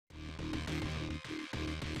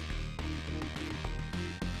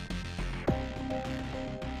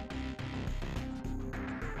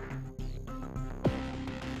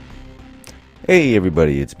Hey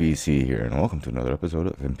everybody, it's BC here, and welcome to another episode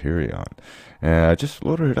of Empyrion. And I just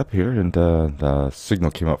loaded it up here, and the signal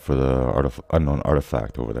came up for the unknown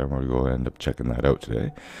artifact over there. We're going to go end up checking that out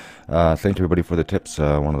today. Thank everybody for the tips.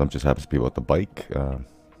 One of them just happens to be about the bike.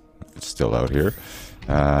 It's still out here.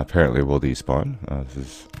 Apparently it will despawn. This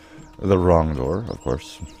is the wrong door, of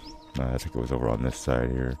course. I think it was over on this side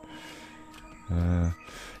here.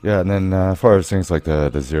 Yeah, and then as far as things like the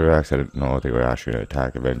Xerax, I didn't know if they were actually going to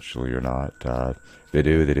attack eventually or not. They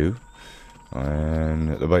do.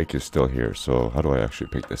 And the bike is still here, so how do I actually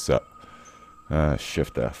pick this up?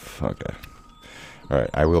 Shift F, okay. Alright,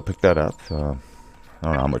 I will pick that up. I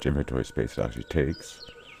don't know how much inventory space it actually takes.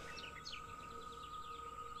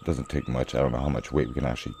 It doesn't take much. I don't know how much weight we can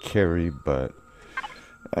actually carry, but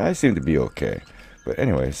I seem to be okay. But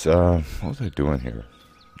anyways, what was I doing here?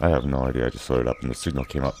 I have no idea. I just loaded up and the signal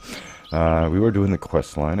came up. We were doing the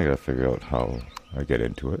quest line. I gotta figure out how I get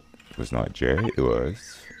into it. It was not J, it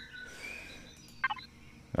was...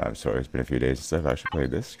 I'm sorry, it's been a few days since I've actually played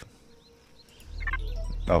this.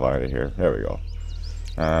 I'll find it here. There we go.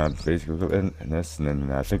 Basically, in this, and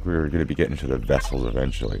then I think we were gonna be getting to the vessels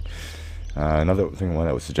eventually. Another thing one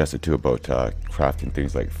that was suggested too about crafting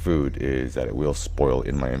things like food is that it will spoil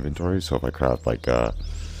in my inventory. So if I craft like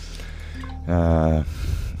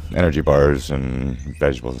energy bars and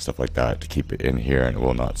vegetables and stuff like that to keep it in here and it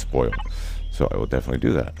will not spoil. So I will definitely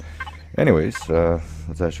do that. Anyways,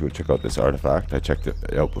 let's actually go check out this artifact. I checked it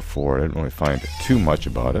out before. I didn't really find too much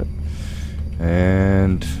about it.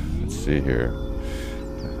 And let's see here.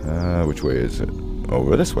 Which way is it?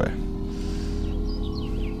 Over this way.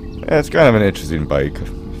 Yeah, it's kind of an interesting bike. I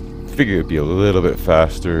figured it'd be a little bit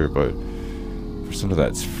faster, but for something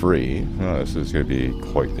that's free, this is going to be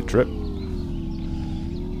quite the trip.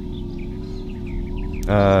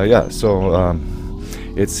 Yeah, so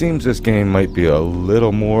it seems this game might be a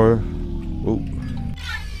little more... Ooh.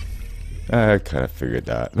 I kind of figured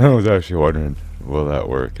that. I was actually wondering, will that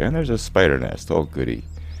work? And there's a spider nest. Oh, goody.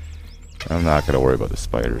 I'm not going to worry about the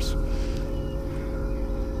spiders.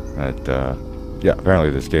 But, yeah, apparently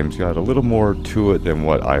this game's got a little more to it than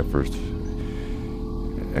what I first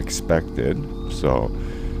expected. So...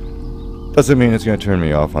 doesn't mean it's going to turn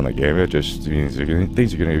me off on the game. It just means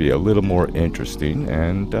things are going to be a little more interesting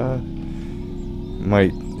and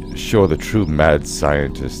might show the true mad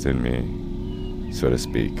scientist in me, so to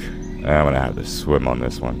speak. I'm going to have to swim on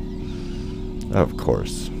this one. Of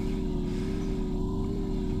course.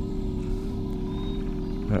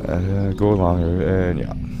 Go along here, and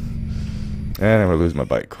yeah. And I'm going to lose my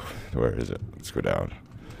bike. Where is it? Let's go down.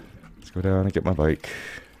 Let's go down and get my bike.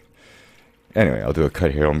 Anyway, I'll do a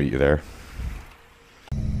cut here. I'll meet you there.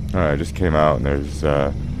 Alright, I just came out and there's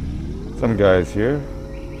some guys here.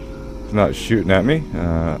 He's not shooting at me.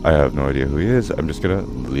 I have no idea who he is. I'm just gonna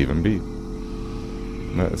leave him be.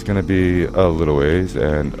 It's gonna be a little ways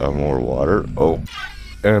and more water. Oh,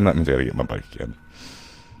 and that means I gotta get my bike again.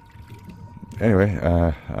 Anyway,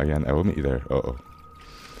 again, I will meet you there.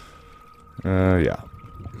 Yeah,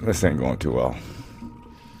 this ain't going too well.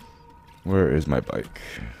 Where is my bike?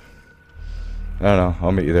 I don't know.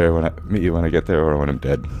 I'll meet you there when I get there, or when I'm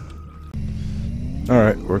dead. All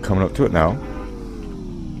right, we're coming up to it now,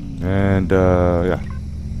 and yeah,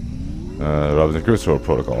 Robinson Crusoe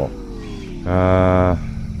protocol.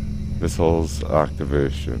 Missiles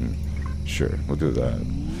activation. Sure, we'll do that.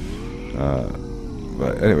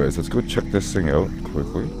 But anyways, let's go check this thing out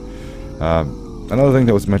quickly. Another thing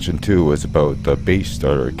that was mentioned too was about the base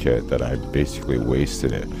starter kit, that I basically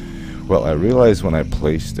wasted it. Well, I realized when I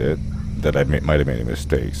placed it that I might have made a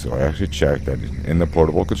mistake, so I actually checked that in the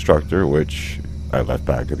portable constructor, which I left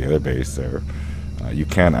back at the other base there, you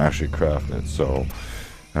can actually craft it, so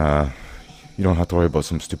you don't have to worry about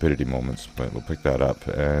some stupidity moments. But we'll pick that up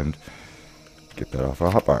and get that off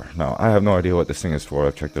our hotbar. Now, I have no idea what this thing is for.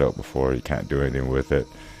 I've checked it out before. You can't do anything with it.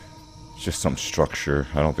 It's just some structure.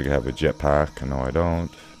 I don't think I have a jetpack. No, I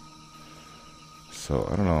don't. So,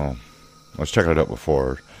 I don't know. I was checking it out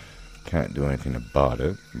before. Can't do anything about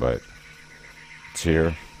it, but it's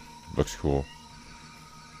here. Looks cool.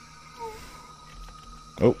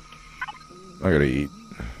 Oh, I gotta eat.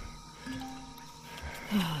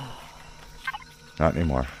 Not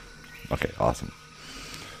anymore. Okay, awesome.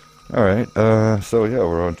 Alright, so yeah,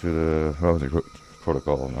 we're on to the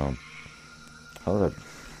protocol now. How did I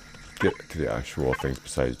get to the actual things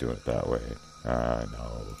besides doing it that way?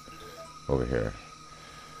 No. Over here.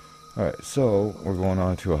 Alright, so we're going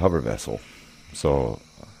on to a hover vessel. So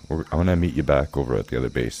I'm gonna meet you back over at the other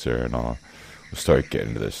base there, and we'll start getting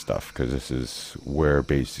into this stuff, because this is where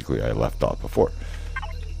basically I left off before.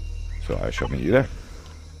 So I shall meet you there.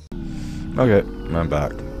 Okay, I'm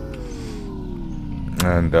back.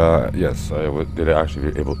 And yes, I was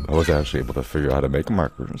actually able to figure out how to make a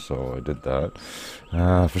marker, so I did that.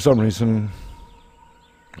 For some reason,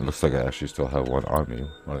 it looks like I actually still have one on me,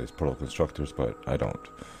 one of these portal constructors, but I don't.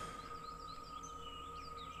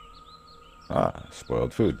 Ah,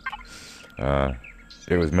 spoiled food.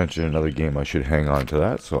 It was mentioned in another game I should hang on to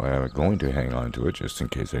that, so I am going to hang on to it just in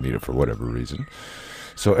case I need it for whatever reason.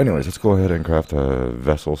 So anyways, let's go ahead and craft a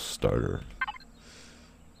vessel starter.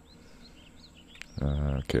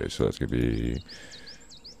 Okay, so that's going to be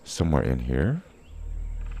somewhere in here.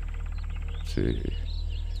 Let's see.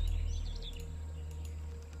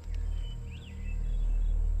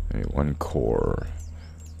 I need one core.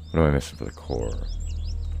 What am I missing for the core?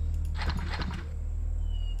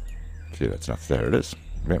 See, that's enough. There it is.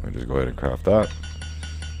 Yeah, we just go ahead and craft that.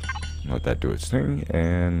 Let that do its thing.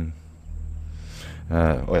 And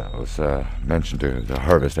oh yeah, it was mentioned to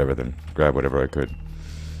harvest everything, grab whatever I could.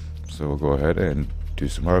 So we'll go ahead and do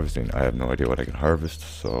some harvesting. I have no idea what I can harvest,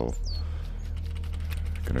 so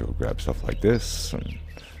I'm gonna go grab stuff like this and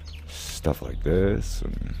stuff like this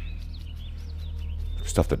and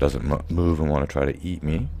stuff that doesn't move and want to try to eat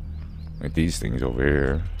me, like these things over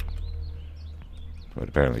here. But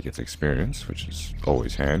apparently gets experience, which is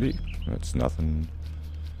always handy. That's nothing.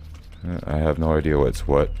 I have no idea what's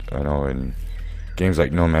what. I know in games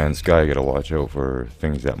like No Man's Sky, you gotta watch out for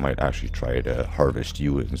things that might actually try to harvest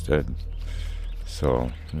you instead.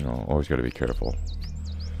 So, you know, always gotta be careful.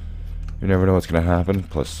 You never know what's gonna happen,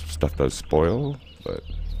 plus stuff does spoil, but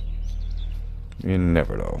you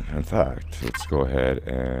never know. In fact, let's go ahead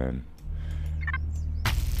and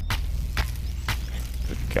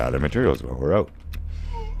gather materials while we're out.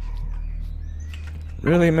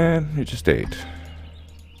 Really, man? You just ate.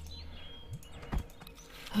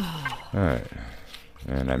 Alright.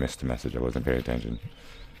 And I missed a message. I wasn't paying attention.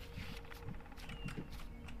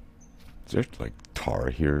 Is there, like, tar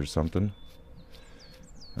here or something?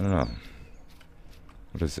 I don't know.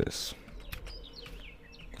 What is this?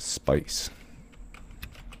 Spice.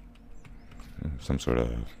 Some sort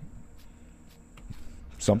of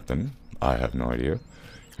something. I have no idea.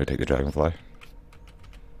 Can I take the dragonfly?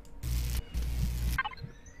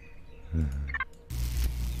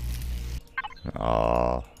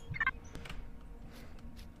 Ah.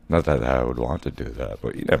 Not that I would want to do that,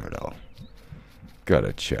 but you never know.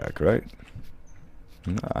 Gotta check, right?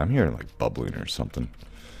 Nah, I'm hearing like bubbling or something.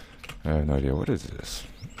 I have no idea. What is this?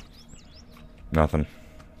 Nothing.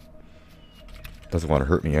 Doesn't want to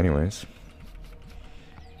hurt me anyways.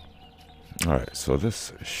 Alright, so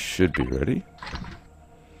this should be ready.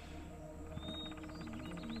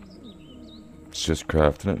 It's just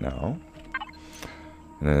crafting it now.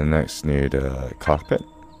 And then next need a cockpit.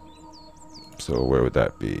 So where would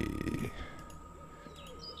that be?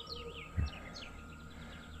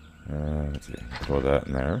 Let's see, throw that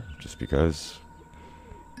in there, just because.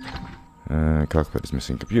 Cockpit is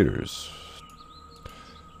missing computers.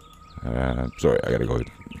 Sorry, I gotta go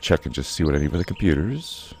check and just see what I need for the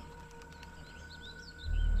computers.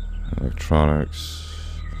 Electronics.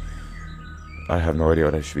 I have no idea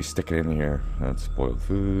what I should be sticking in here. That's spoiled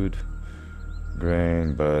food.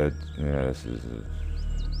 Grain, but yeah, this is.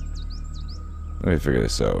 Let me figure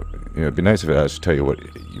this out. You know, it'd be nice if it actually tell you what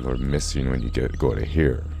you are missing when you go to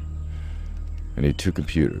here. I need 2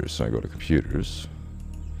 computers, so I go to computers.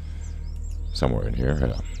 Somewhere in here,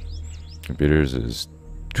 yeah. Computers is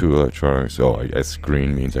 2 electronics. Oh, I guess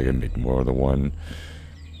green means I can make more than one.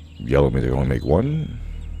 Yellow means I can only make 1.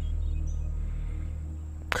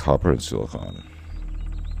 Copper and silicon.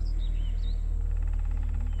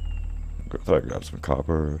 I thought I grabbed some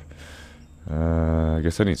copper. I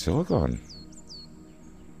guess I need silicon.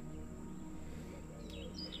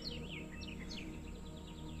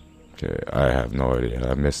 Okay, I have no idea.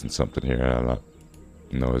 I'm missing something here and I'm not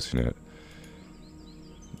noticing it.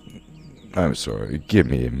 I'm sorry. Give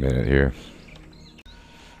me a minute here.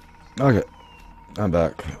 Okay, I'm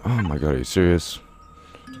back. Oh my god, are you serious?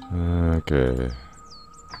 Okay.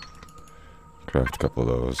 Craft a couple of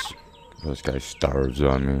those. This guy starves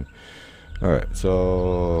on me. Alright,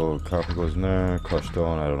 so copper goes in there. Crushed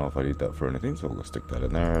stone, I don't know if I need that for anything, so we'll go stick that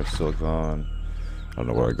in there. Silicon, I don't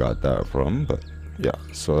know where I got that from, but yeah,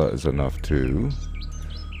 so that is enough to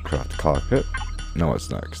craft the cockpit. Now what's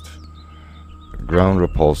next? Ground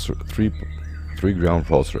repulsor, three ground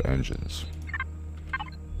repulsor engines.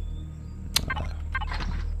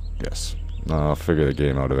 Yes, I'll figure the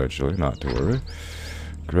game out eventually, not to worry.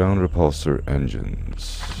 Ground repulsor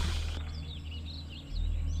engines.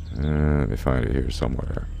 Let me find it here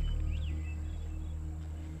somewhere.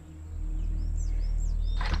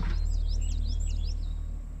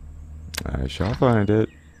 I shall find it.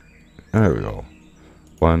 There we go.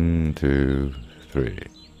 1, 2, 3.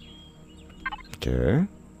 Okay.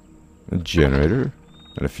 A generator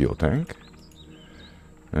and a fuel tank.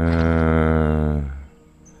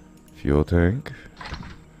 Fuel tank.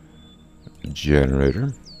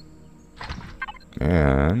 Generator.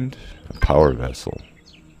 And a power vessel.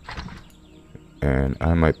 And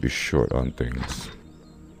I might be short on things.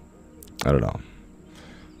 I don't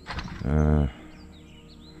know.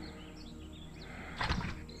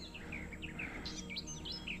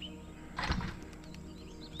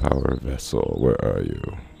 Power vessel, where are you?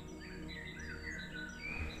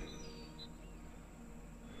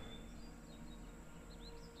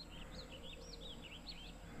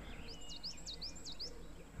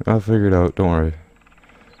 I'll figure it out, don't worry.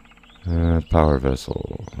 Power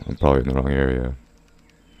vessel. I'm probably in the wrong area.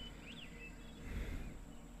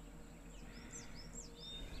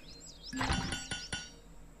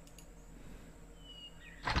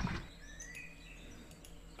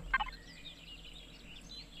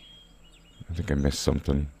 I think I missed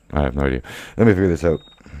something. I have no idea. Let me figure this out.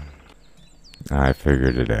 I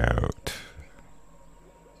figured it out.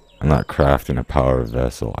 I'm not crafting a power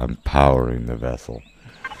vessel. I'm powering the vessel.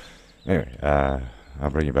 Anyway, I'll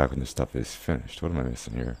bring you back when this stuff is finished. What am I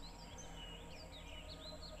missing here?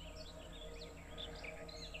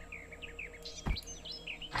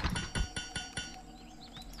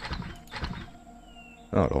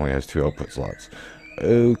 Oh, it only has 2 output slots.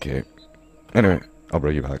 Okay. Anyway, I'll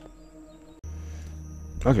bring you back.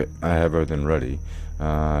 Okay, I have everything ready.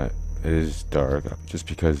 It is dark, just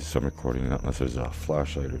because I'm recording, not unless there's a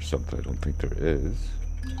flashlight or something. I don't think there is.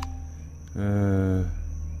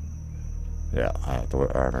 Yeah, I have to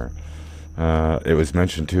wear armor. It was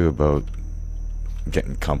mentioned too about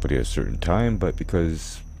getting company at a certain time, but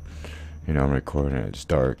because, you know, I'm recording and it's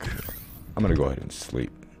dark, I'm gonna go ahead and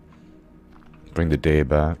sleep. Bring the day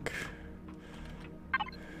back.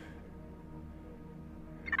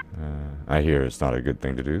 I hear it's not a good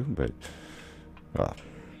thing to do, but, well,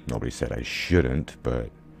 nobody said I shouldn't, but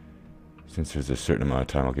since there's a certain amount of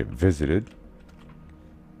time I'll get visited.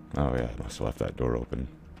 Oh yeah, I must have left that door open.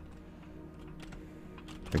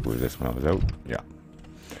 I think it was this when I was out. Yeah.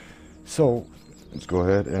 So, let's go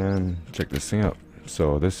ahead and check this thing out.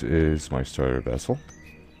 So this is my starter vessel.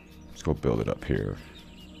 Let's go build it up here.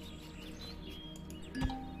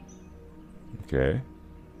 Okay.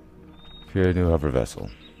 Create a new hover vessel.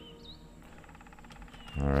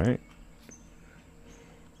 Alright.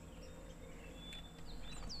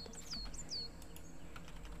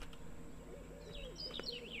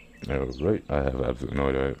 Alright, I have absolutely no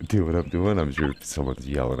idea what I'm doing. I'm sure someone's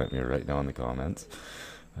yelling at me right now in the comments.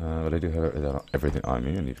 But I do have everything on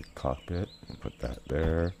me. I need a cockpit. I'll put that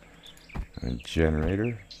there. And a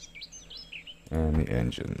generator. And the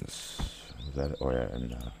engines. Is that it? Oh yeah,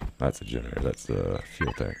 and that's a generator. That's the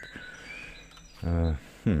fuel tank.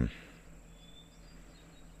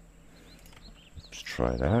 Let's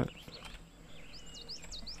try that.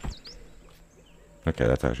 Okay,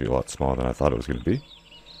 that's actually a lot smaller than I thought it was going to be.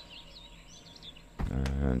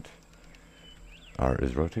 And R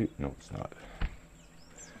is rotate? No, it's not.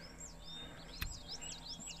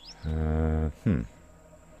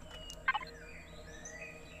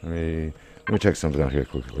 Let me check something out here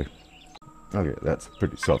quickly. Okay, that's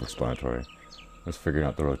pretty self-explanatory. Just figuring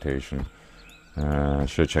out the rotation. I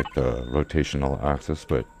should have checked the rotational axis,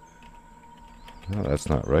 but no, that's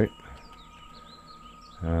not right.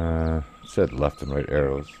 It said left and right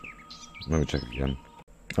arrows. Let me check again.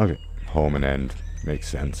 Okay, home and end makes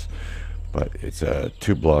sense, but it's a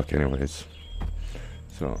 2-block anyways.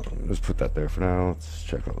 So let's put that there for now. Let's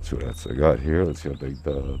check out, see what else I got here. Let's see how big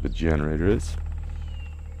the generator is.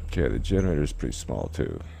 Okay, the generator is pretty small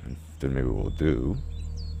too. And then maybe we'll do.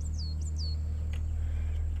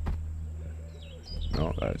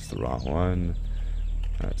 No, that's the wrong one.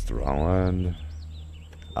 That's the wrong one.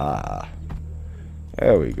 Ah,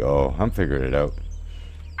 there we go. I'm figuring it out.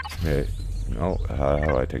 Okay, no, how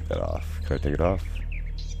do I take that off? Can I take it off?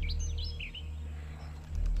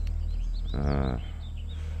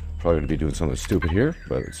 Probably gonna be doing something stupid here,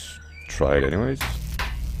 but let's try it anyways.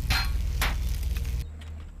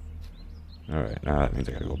 Alright, now that means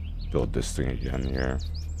I gotta go build this thing again here.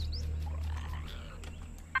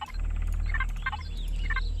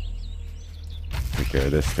 Take care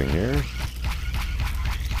of this thing here.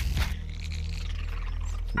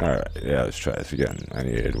 Alright, yeah, let's try this again. I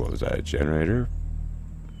needed, what was that, a generator?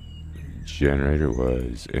 Generator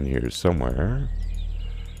was in here somewhere.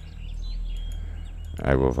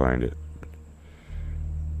 I will find it.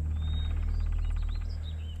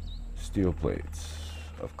 Steel plates,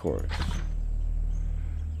 of course.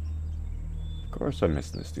 Of course I'm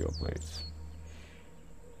missing the steel plates.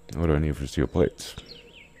 What do I need for steel plates?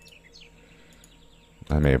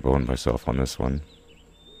 I may have boned myself on this one.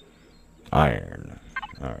 Iron.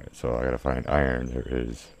 Alright, so I gotta find iron. There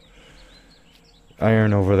is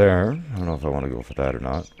iron over there. I don't know if I want to go for that or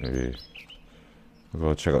not. Maybe we'll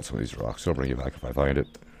go check out some of these rocks. I'll bring you back if I find it.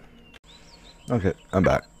 Okay, I'm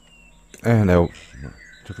back. And I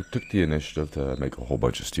took the initiative to make a whole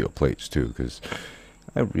bunch of steel plates too, because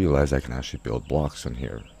I realized I can actually build blocks in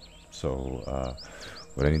here. So,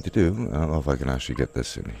 what I need to do, I don't know if I can actually get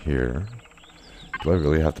this in here. Do I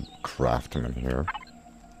really have to craft them in here?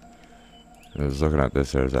 I was looking at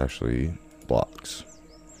this, there's actually blocks.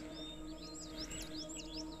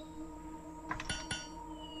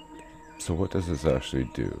 So what does this actually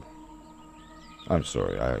do? I'm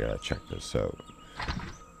sorry, I gotta check this out.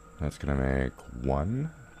 That's gonna make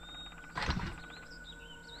 1.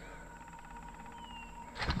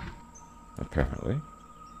 Apparently.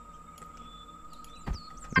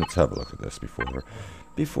 Let's have a look at this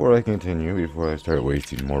before I continue, before I start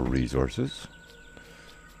wasting more resources.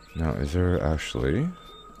 Now, is there actually...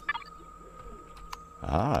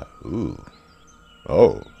 Ah, ooh.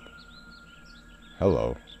 Oh.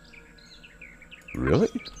 Hello. Really?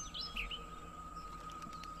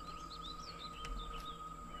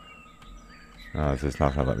 No, it's just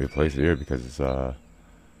not gonna let me place it here because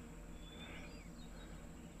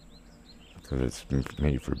it's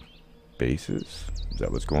made for bases. Is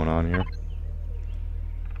that what's going on here?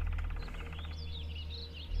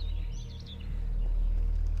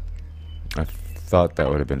 I thought that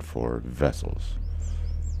would have been for vessels.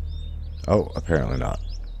 Oh, apparently not.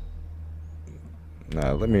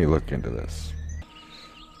 Now, let me look into this.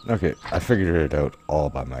 Okay, I figured it out all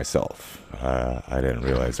by myself. I didn't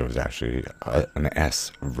realize there was actually an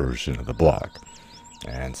S version of the block.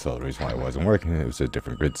 And so the reason why it wasn't working, it was a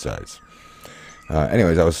different grid size.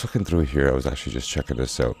 Anyways, I was looking through here. I was actually just checking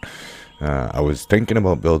this out. I was thinking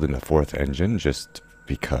about building a 4th engine just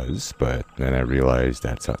because, but then I realized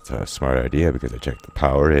that's not a smart idea because I checked the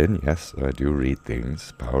power in. Yes, I do read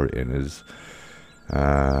things. Power in is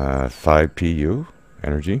 5 PU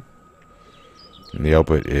energy. And the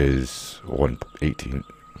output is 1.18.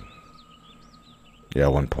 Yeah,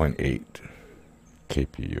 1.8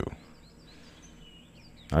 kPu.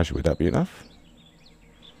 Actually, would that be enough?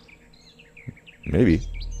 Maybe.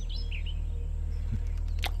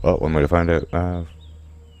 Well, one way to find out.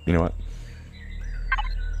 You know what?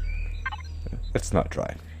 Let's not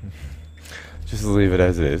try. Just leave it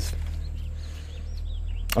as it is.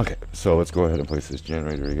 Okay, so let's go ahead and place this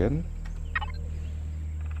generator again.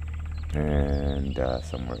 And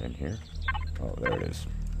somewhere in here. Oh, there it is.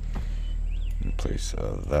 And place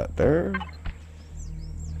that there.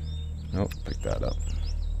 Nope, pick that up.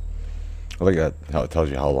 I like that, how it tells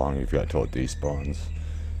you how long you've got till it despawns.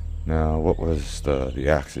 Now, what was the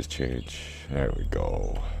axis change? There we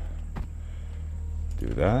go. Do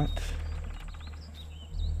that.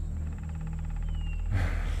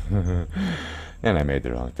 And I made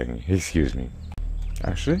the wrong thing. Excuse me.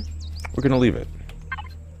 Actually, we're gonna leave it.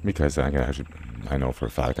 Because I can actually, I know for a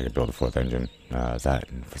fact I can build a 4th engine. That,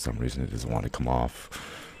 and for some reason, it doesn't want to come off.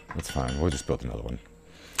 That's fine. We'll just build another one.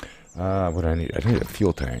 What do I need? I need a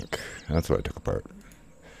fuel tank. That's what I took apart.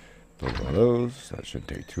 Build one of those. That shouldn't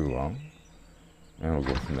take too long. And we'll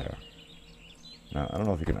go from there. Now, I don't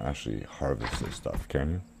know if you can actually harvest this stuff, can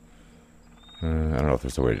you? I don't know if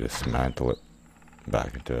there's a way to dismantle it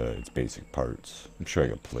back into its basic parts. I'm sure I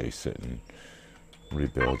could place it and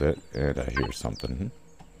rebuild it. And I hear something.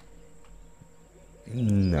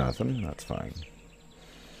 Nothing. That's fine.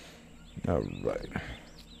 Alright.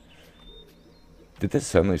 Did this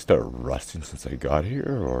suddenly start rusting since I got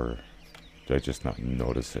here, or did I just not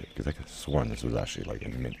notice it? Because I could have sworn this was actually like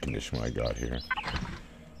in mint condition when I got here.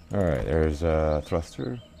 Alright, there's a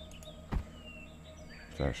thruster.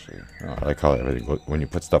 It's actually, oh, I like how everything, when you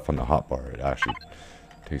put stuff on the hotbar, it actually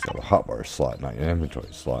takes up a hotbar slot, not an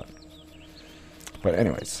inventory slot. But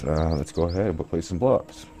anyways, let's go ahead and place some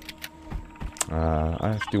blocks.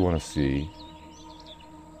 I do want to see,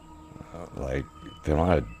 like, the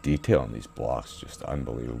amount of detail in these blocks, just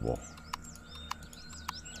unbelievable.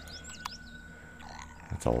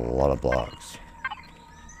 That's a lot of blocks.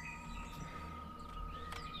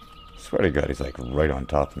 I swear to God, he's like right on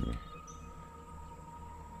top of me.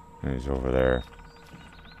 And he's over there.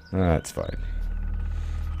 That's fine.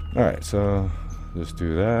 Alright, so just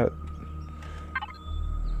do that.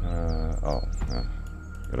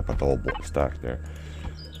 Gotta put the whole block stack there.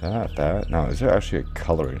 That. Now, is there actually a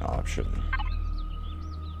coloring option?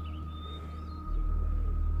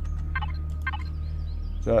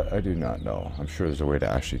 That I do not know. I'm sure there's a way to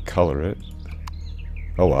actually color it.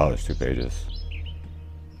 Oh wow, there's 2 pages.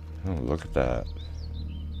 Oh, look at that.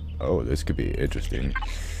 Oh, this could be interesting.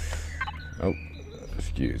 Oh,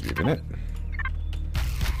 excuse me a minute.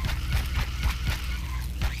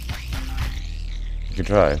 You can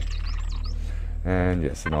try. And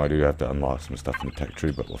yes, I know I do have to unlock some stuff in the tech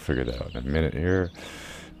tree, but we'll figure that out in a minute here.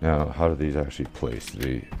 Now, how do these actually place? Do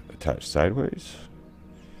they attach sideways?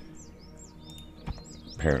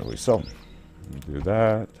 Apparently so. Do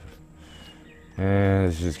that. And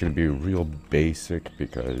this is just going to be real basic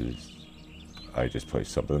because I just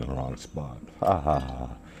placed something in the wrong spot. Ha ha ha.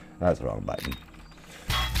 That's the wrong button.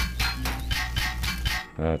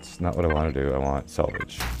 That's not what I want to do. I want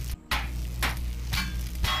salvage.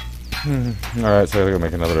 Alright, so I gotta go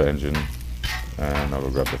make another engine. And I'll go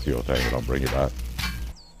grab the fuel tank and I'll bring it back.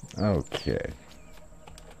 Okay.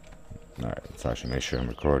 Alright, let's actually make sure I'm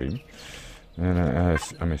recording. And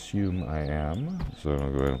I'm assume I am. So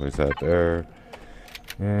I'll go ahead and place that there.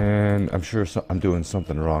 And I'm sure I'm doing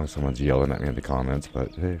something wrong. Someone's yelling at me in the comments,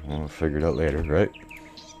 but hey, we'll figure it out later, right?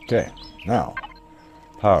 Okay, now,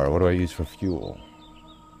 power. What do I use for fuel?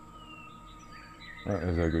 That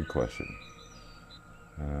is a good question.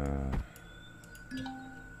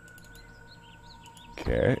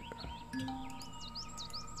 Okay.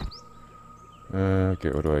 Okay,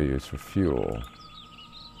 what do I use for fuel?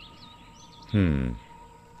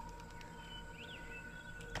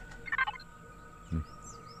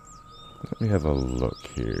 Let me have a look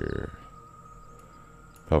here.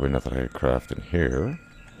 Probably nothing I could craft in here.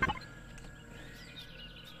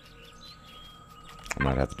 I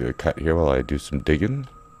might have to do a cut here while I do some digging.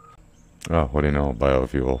 Oh, what do you know?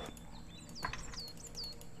 Biofuel.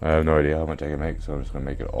 I have no idea how much I can make, so I'm just going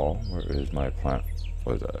to make it all. Where is my plant?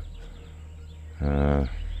 What is that?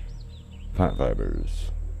 Plant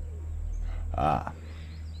fibers. Ah.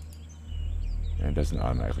 And it doesn't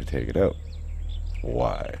automatically take it out.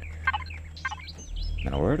 Why?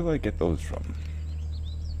 Now, where do I get those from?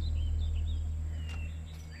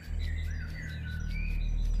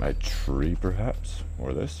 My tree, perhaps?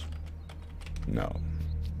 Or this? No.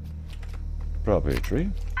 Probably a tree.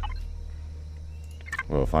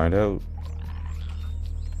 We'll find out.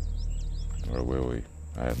 Or will we?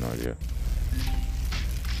 I have no idea.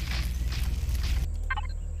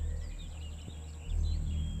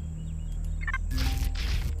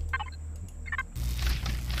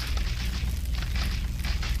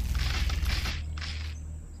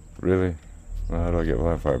 Really? Well, how do I get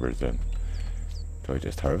plant fibers then? Do I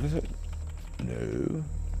just harvest it? No.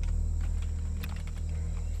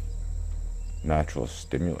 Natural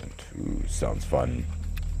stimulant. Ooh, sounds fun.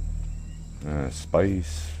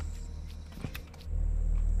 Spice.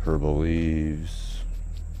 Herbal leaves.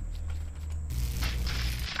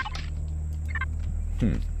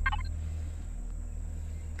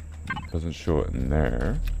 Doesn't show it in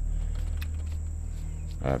there.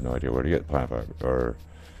 I have no idea where to get plant fiber. Or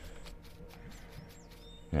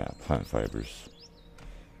yeah, plant fibers.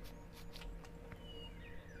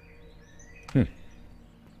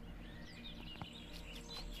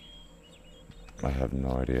 I have no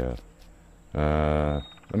idea.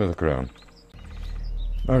 Let me look around.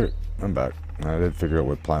 Okay, I'm back. I did figure out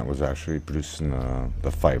what plant was actually producing the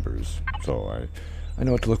fibers. So I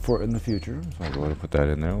know what to look for in the future. So I'll go ahead and put that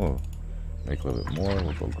in there. We'll make a little bit more.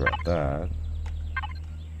 We'll go grab that.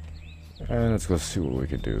 And let's go see what we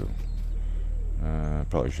can do.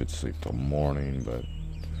 Probably should sleep till morning, but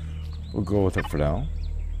we'll go with it for now.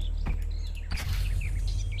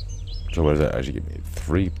 So what does that actually give me?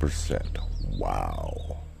 3%.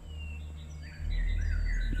 Wow.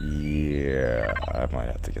 Yeah, I might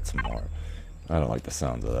have to get some more. I don't like the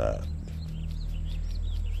sounds of that.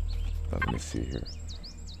 But let me see here.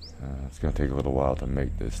 It's going to take a little while to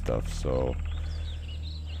make this stuff, so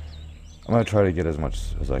I'm going to try to get as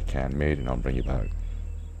much as I can made, and I'll bring you back.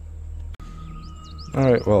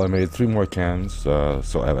 Alright, well, I made 3 more cans, so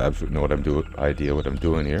I have absolutely no idea what I'm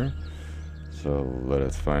doing here. So let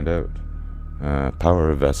us find out.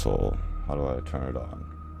 Power vessel. How do I turn it on?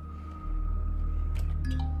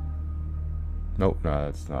 Nope, no,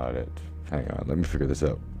 that's not it. Hang on, let me figure this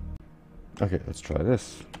out. Okay, let's try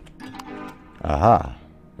this. Aha!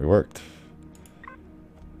 It worked.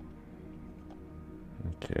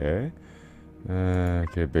 Okay.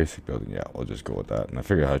 Okay, basic building. Yeah, we'll just go with that. And I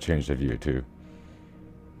figured out how to change the view too.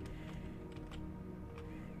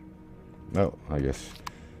 Oh, I guess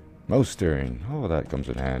mouse steering. Oh, that comes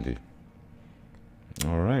in handy.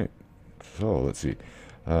 Alright. So, let's see.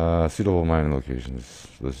 Suitable mining locations.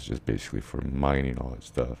 This is just basically for mining all that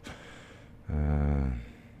stuff.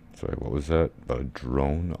 Sorry, what was that? About a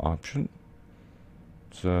drone option?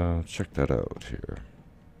 So, check that out here.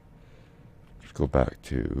 Let's go back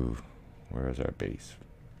to... where is our base?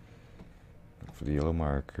 for the yellow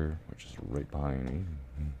marker, which is right behind me.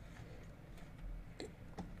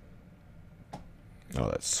 Oh,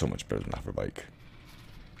 that's so much better than the hoverbike.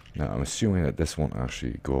 Now, I'm assuming that this won't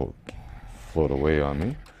actually float away on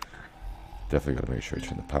me. Definitely gotta make sure I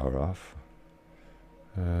turn the power off.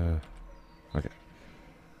 Okay.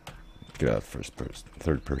 Get out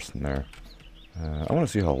third person there. I want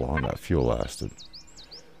to see how long that fuel lasted.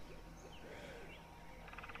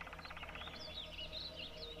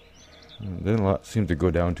 Didn't seem to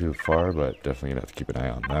go down too far, but definitely gonna have to keep an eye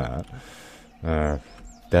on that.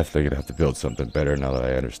 Definitely gonna have to build something better now that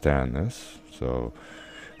I understand this. So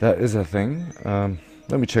that is a thing.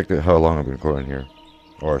 Let me check how long I've been recording here.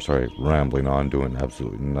 Or sorry, rambling on, doing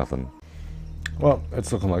absolutely nothing. Well,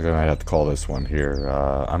 it's looking like I might have to call this one here.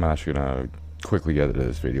 I'm actually gonna quickly edit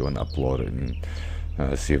this video and upload it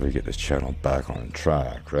and see if we get this channel back on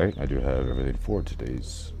track, right? I do have everything for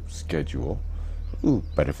today's schedule. Ooh,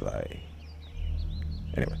 butterfly.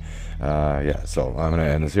 Anyway, yeah, so I'm going to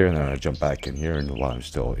end this here, and then I'm going to jump back in here and while I'm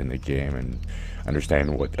still in the game and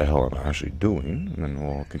understand what the hell I'm actually doing, and then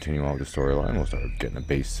we'll continue on with the storyline. We'll start getting a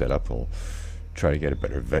base set up. We'll try to get a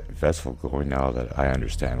better vessel going now that I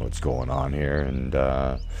understand what's going on here, and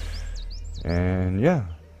yeah.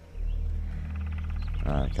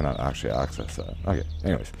 I cannot actually access that. Okay,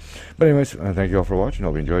 anyways. But anyways, thank you all for watching.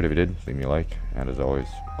 Hope you enjoyed. If you did, leave me a like, and as always,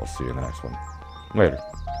 I'll see you in the next one. Later.